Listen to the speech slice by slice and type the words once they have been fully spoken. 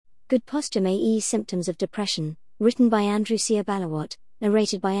Good posture may ease symptoms of depression, written by Andrew Siyabalawatte,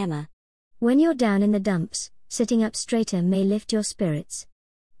 narrated by Emma. When you're down in the dumps, sitting up straighter may lift your spirits.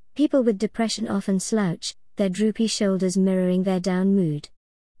 People with depression often slouch, their droopy shoulders mirroring their down mood.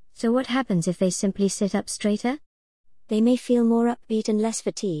 So what happens if they simply sit up straighter? They may feel more upbeat and less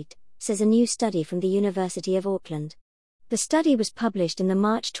fatigued, says a new study from the University of Auckland. The study was published in the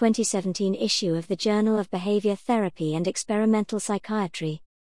March 2017 issue of the Journal of Behavior Therapy and Experimental Psychiatry.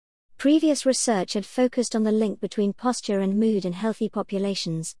 Previous research had focused on the link between posture and mood in healthy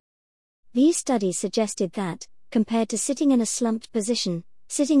populations. These studies suggested that, compared to sitting in a slumped position,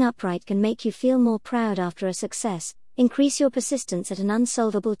 sitting upright can make you feel more proud after a success, increase your persistence at an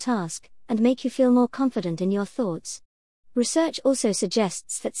unsolvable task, and make you feel more confident in your thoughts. Research also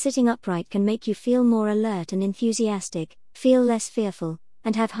suggests that sitting upright can make you feel more alert and enthusiastic, feel less fearful,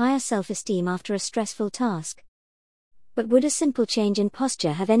 and have higher self-esteem after a stressful task. But would a simple change in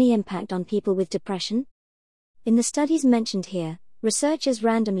posture have any impact on people with depression? In the studies mentioned here, researchers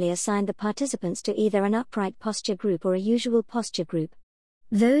randomly assigned the participants to either an upright posture group or a usual posture group.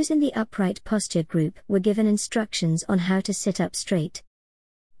 Those in the upright posture group were given instructions on how to sit up straight.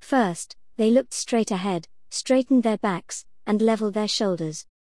 First, they looked straight ahead, straightened their backs, and leveled their shoulders.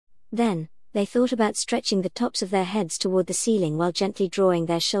 Then, they thought about stretching the tops of their heads toward the ceiling while gently drawing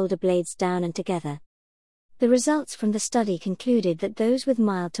their shoulder blades down and together. The results from the study concluded that those with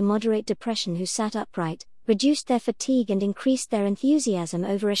mild to moderate depression who sat upright, reduced their fatigue and increased their enthusiasm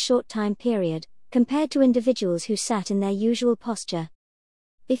over a short time period, compared to individuals who sat in their usual posture.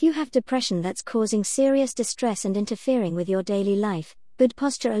 If you have depression that's causing serious distress and interfering with your daily life, good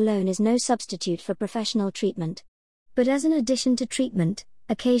posture alone is no substitute for professional treatment. But as an addition to treatment,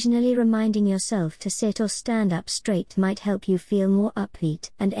 occasionally reminding yourself to sit or stand up straight might help you feel more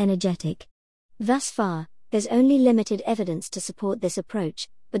upbeat and energetic. Thus far, there's only limited evidence to support this approach,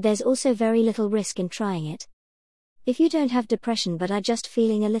 but there's also very little risk in trying it. If you don't have depression but are just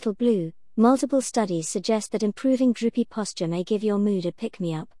feeling a little blue, multiple studies suggest that improving droopy posture may give your mood a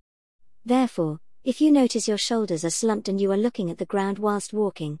pick-me-up. Therefore, if you notice your shoulders are slumped and you are looking at the ground whilst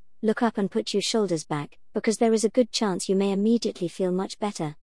walking, look up and put your shoulders back, because there is a good chance you may immediately feel much better.